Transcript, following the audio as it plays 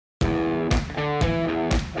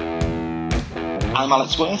I'm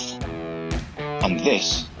Alex Worth, and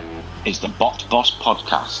this is the Bot Boss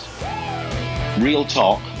Podcast. Real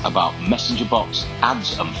talk about messenger bots,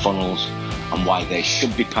 ads and funnels, and why they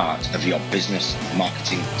should be part of your business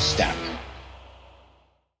marketing stack.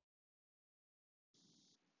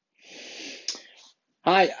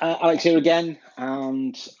 Hi, Alex here again,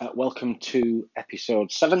 and welcome to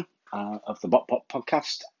episode 7 of the Bot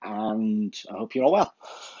Podcast, and I hope you're all well.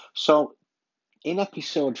 So, in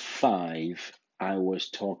episode 5, I was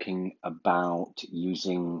talking about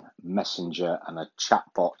using Messenger and a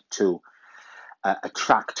chatbot to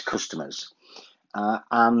attract customers,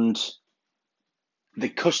 and the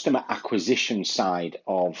customer acquisition side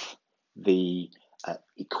of the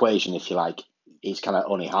equation, if you like, is kind of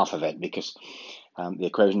only half of it, because the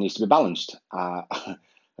equation needs to be balanced,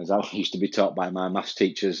 as I used to be taught by my maths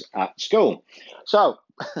teachers at school. So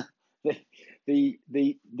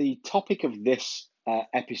the topic of this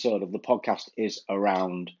episode of the podcast is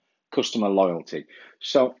around customer loyalty.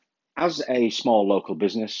 So as a small local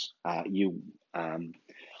business, you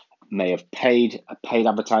may have paid a paid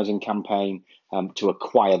advertising campaign to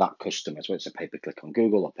acquire that customer. So it's a pay-per-click on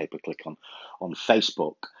Google or pay-per-click on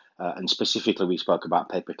Facebook. And specifically, we spoke about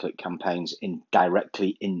pay-per-click campaigns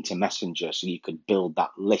directly into Messenger, so you could build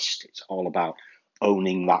that list. It's all about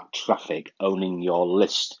owning that traffic, owning your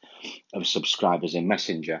list of subscribers in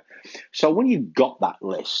Messenger. So when you've got that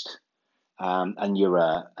list, and you're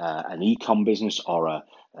an e-com business or a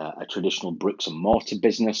traditional bricks and mortar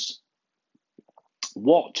business,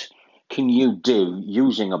 what can you do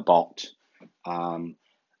using a bot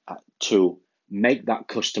to make that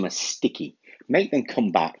customer sticky, make them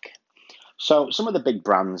come back? So some of the big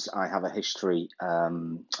brands, I have a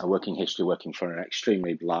working history working for an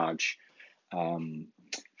extremely large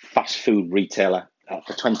fast food retailer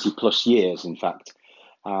for 20 plus years, in fact.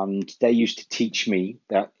 And they used to teach me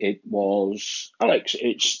that it was, Alex,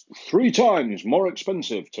 it's 3 times more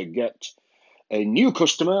expensive to get a new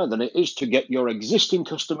customer than it is to get your existing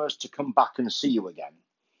customers to come back and see you again.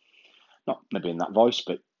 Not maybe in that voice,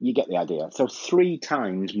 but you get the idea. So 3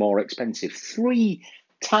 times more expensive, 3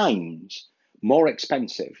 times more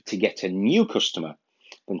expensive to get a new customer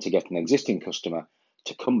than to get an existing customer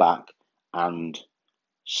to come back and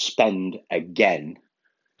spend again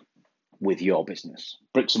with your business,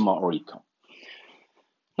 bricks and mortar e-com.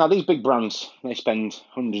 Now, these big brands, they spend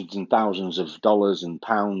hundreds and thousands of dollars and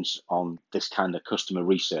pounds on this kind of customer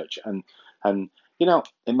research. And you know,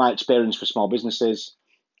 in my experience for small businesses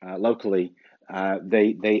locally,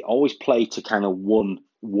 they always play to kind of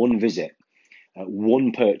one visit,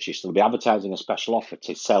 one purchase. They'll be advertising a special offer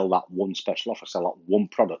to sell that one special offer, sell that one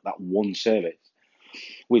product, that one service,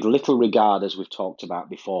 with little regard, as we've talked about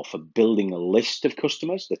before, for building a list of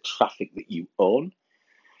customers, the traffic that you own,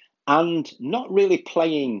 and not really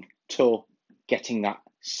playing to getting that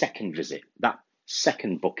second visit, that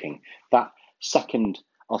second booking, that second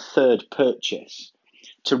or third purchase,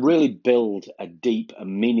 to really build a deep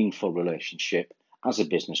and meaningful relationship as a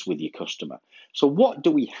business with your customer. So what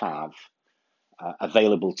do we have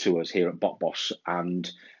available to us here at BotBoss? And,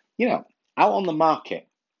 you know, out on the market,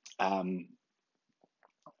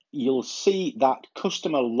 you'll see that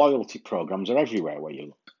customer loyalty programs are everywhere where you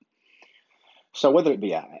look. So whether it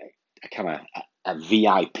be a kind of a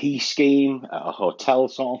VIP scheme, a hotel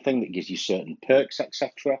sort of thing that gives you certain perks,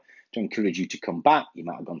 etc., to encourage you to come back. You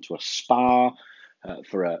might have gone to a spa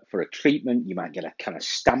for a treatment. You might get a kind of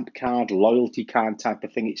stamp card, loyalty card type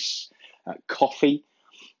of thing. It's coffee.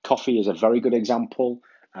 Coffee is a very good example.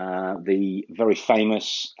 The very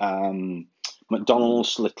famous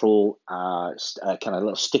McDonald's little kind of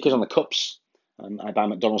little stickers on the cups. I buy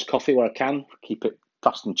McDonald's coffee where I can, keep it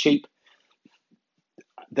fast and cheap.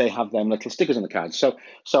 They have them little stickers on the cards. So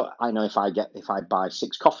I know if I buy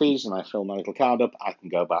 6 coffees and I fill my little card up, I can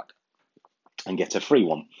go back and get a free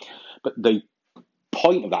one. But the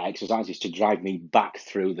point of that exercise is to drive me back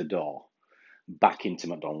through the door, back into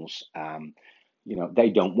McDonald's. You know,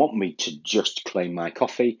 they don't want me to just claim my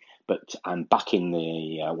coffee, but I'm back in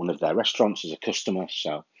the one of their restaurants as a customer.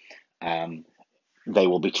 So they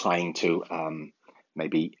will be trying to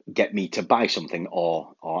maybe get me to buy something,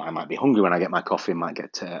 or I might be hungry when I get my coffee and might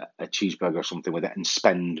get a cheeseburger or something with it and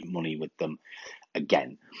spend money with them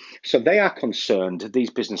again. So they are concerned, these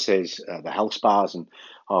businesses, the health spas,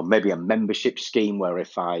 or maybe a membership scheme where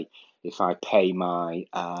if I pay my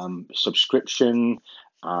subscription,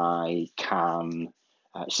 I can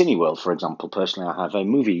Cineworld, for example. Personally, I have a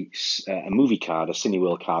movie card, a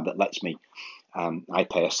Cineworld card that lets me. I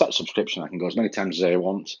pay a set subscription. I can go as many times as I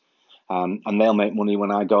want, and they'll make money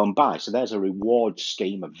when I go and buy. So there's a reward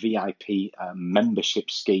scheme, a VIP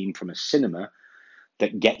membership scheme from a cinema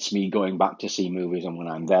that gets me going back to see movies. And when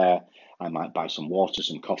I'm there, I might buy some water,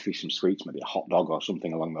 some coffee, some sweets, maybe a hot dog or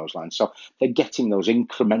something along those lines. So they're getting those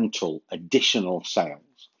incremental additional sales.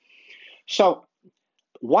 So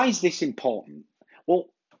why is this important? Well,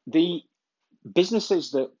 the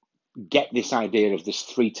businesses that get this idea of this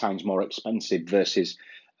 3 times more expensive versus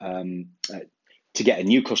to get a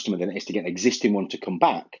new customer than it is to get an existing one to come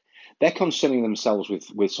back, they're concerning themselves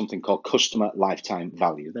with something called customer lifetime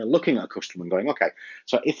value. They're looking at a customer and going, okay,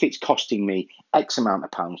 so if it's costing me X amount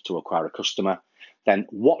of pounds to acquire a customer, then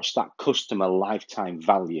what's that customer lifetime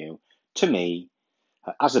value to me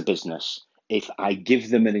as a business if I give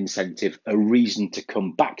them an incentive, a reason to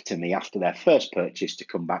come back to me after their first purchase, to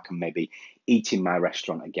come back and maybe eat in my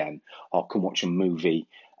restaurant again, or come watch a movie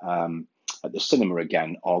at the cinema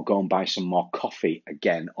again, or go and buy some more coffee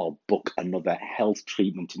again, or book another health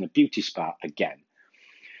treatment in a beauty spa again.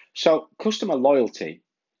 So customer loyalty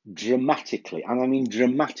dramatically, and I mean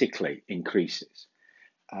dramatically, increases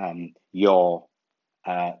your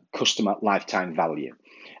customer lifetime value.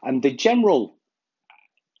 And the general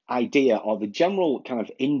idea, or the general kind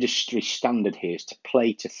of industry standard here, is to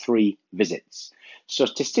play to 3 visits. So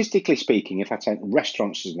statistically speaking, if I take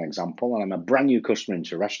restaurants as an example, and I'm a brand new customer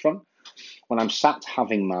into a restaurant, when I'm sat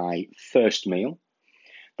having my first meal,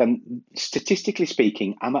 then statistically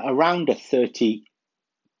speaking, I'm at around a 30%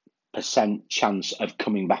 chance of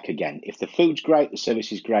coming back again. If the food's great, the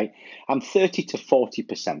service is great, I'm 30 to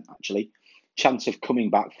 40% actually chance of coming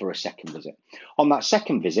back for a second visit. On that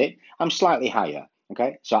second visit, I'm slightly higher.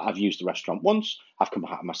 Okay, so I've used the restaurant once, I've come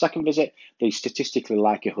back on my second visit. The statistical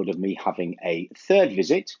likelihood of me having a third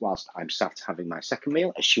visit whilst I'm sat having my second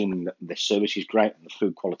meal, assuming that the service is great and the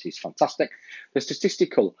food quality is fantastic, the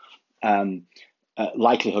statistical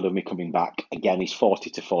likelihood of me coming back again is 40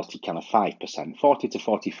 to 45%, 40 to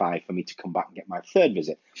 45 for me to come back and get my third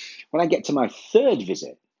visit. When I get to my third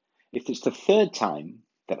visit, if it's the third time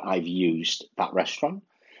that I've used that restaurant,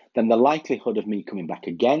 then the likelihood of me coming back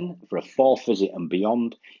again for a fourth visit and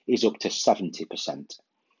beyond is up to 70%.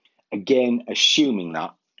 Again, assuming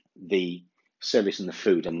that the service and the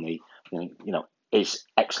food and the is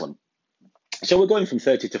excellent. So we're going from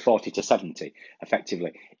 30 to 40 to 70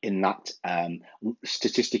 effectively in that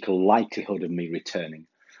statistical likelihood of me returning.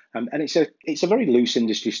 And it's a very loose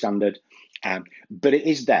industry standard, but it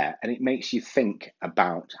is there, and it makes you think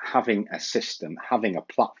about having a system, having a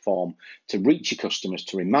platform to reach your customers,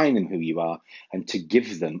 to remind them who you are, and to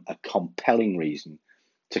give them a compelling reason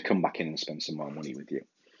to come back in and spend some more money with you.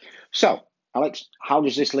 So, Alex, how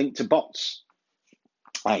does this link to bots?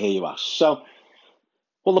 I hear you ask. So,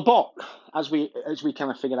 well, the bot, as we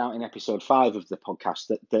kind of figured out in episode 5 of the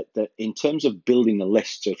podcast, that in terms of building a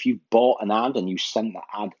list, so if you've bought an ad and you sent that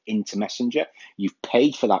ad into Messenger, you've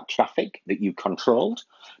paid for that traffic that you controlled,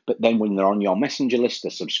 but then when they're on your Messenger list,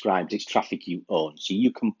 they're subscribed, it's traffic you own. So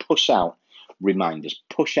you can push out reminders,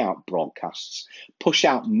 push out broadcasts, push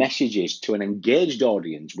out messages to an engaged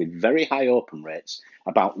audience with very high open rates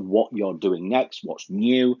about what you're doing next, what's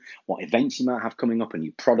new, what events you might have coming up, a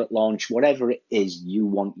new product launch, whatever it is you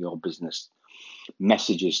want your business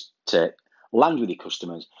messages to land with your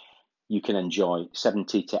customers. You can enjoy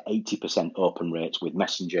 70 to 80% open rates with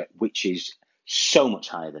Messenger, which is so much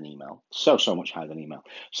higher than email, so much higher than email.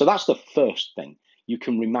 So that's the first thing. You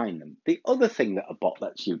can remind them. The other thing that a bot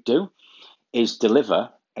lets you do is deliver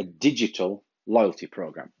a digital loyalty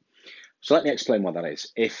program. So let me explain what that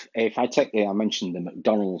is. If I take I mentioned the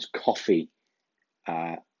McDonald's coffee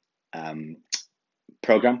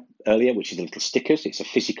program earlier, which is the little stickers. It's a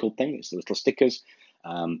physical thing. It's the little stickers.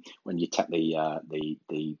 When you take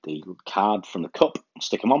the card from the cup and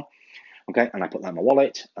stick them on, okay, and I put that in my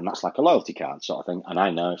wallet, and that's like a loyalty card sort of thing. And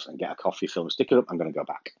I know if I get a coffee, fill the sticker up, I'm going to go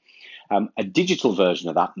back. A digital version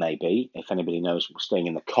of that, maybe, if anybody knows, staying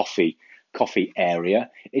in the coffee area,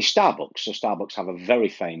 is Starbucks. So Starbucks have a very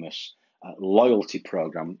famous loyalty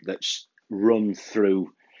program that's run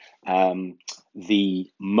through the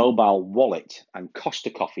mobile wallet, and Costa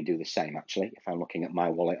Coffee do the same, actually, if I'm looking at my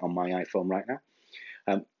wallet on my iPhone right now.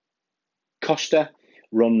 Costa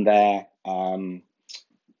run their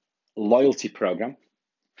loyalty program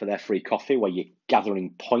for their free coffee, where you're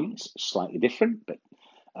gathering points, slightly different, but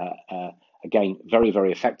again, very,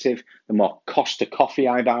 very effective. The more Costa Coffee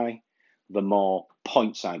I buy, the more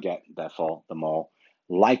points I get, therefore, the more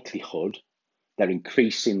likelihood, they're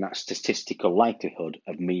increasing that statistical likelihood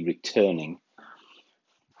of me returning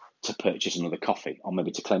to purchase another coffee, or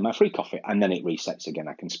maybe to claim my free coffee, and then it resets again.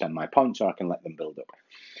 I can spend my points, or I can let them build up.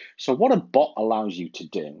 So what a bot allows you to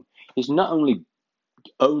do is not only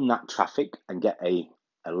own that traffic and get a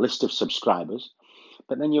list of subscribers,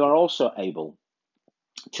 but then you are also able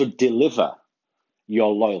to deliver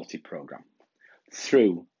your loyalty program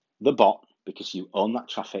through the bot, because you own that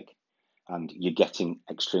traffic and you're getting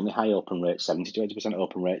extremely high open rates, 70 to 80%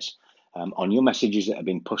 open rates on your messages that have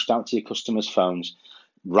been pushed out to your customers' phones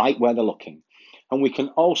right where they're looking. And we can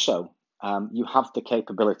also, you have the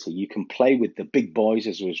capability, you can play with the big boys,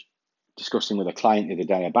 as I was discussing with a client the other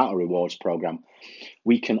day about a rewards program.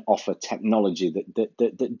 We can offer technology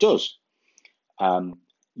that does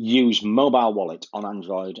use mobile wallet on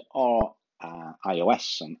Android or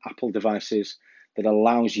iOS and Apple devices that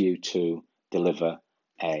allows you to deliver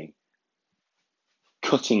a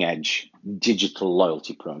cutting edge digital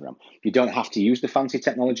loyalty program. You don't have to use the fancy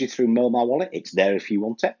technology through mobile wallet. It's there if you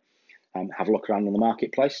want it. Have a look around in the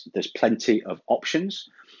marketplace. There's plenty of options.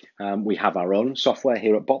 We have our own software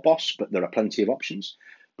here at BotBoss, but there are plenty of options.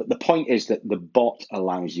 But the point is that the bot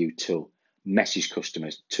allows you to message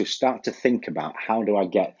customers, to start to think about, how do I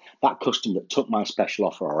get that customer that took my special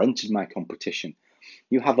offer or entered my competition?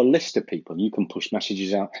 You have a list of people you can push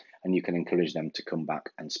messages out, and you can encourage them to come back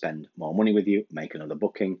and spend more money with you, make another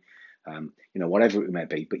booking, whatever it may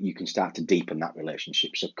be, but you can start to deepen that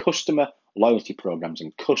relationship. So customer loyalty programs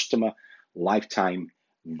and customer lifetime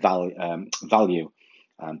value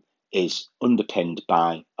is underpinned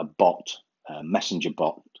by a bot, messenger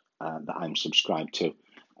bot that I'm subscribed to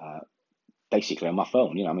basically on my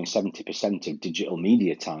phone. 70% of digital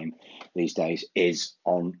media time these days is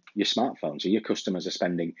on your smartphone. So your customers are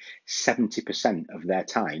spending 70% of their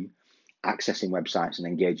time accessing websites and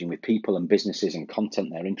engaging with people and businesses and content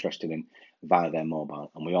they're interested in via their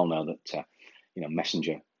mobile. And we all know that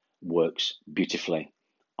Messenger works beautifully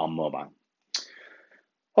on mobile.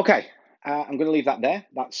 Okay, I'm going to leave that there.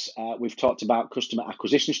 We've talked about customer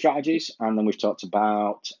acquisition strategies, and then we've talked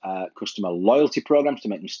about customer loyalty programs to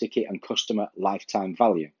make them sticky, and customer lifetime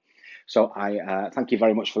value. So I thank you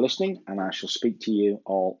very much for listening, and I shall speak to you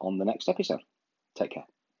all on the next episode. Take care.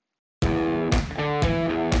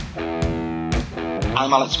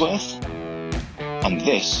 I'm Alex Worth, and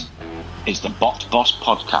this is the BotBoss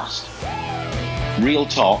Podcast. Real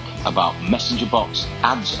talk about messenger bots,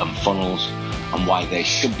 ads and funnels, and why they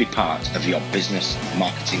should be part of your business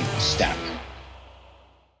marketing stack.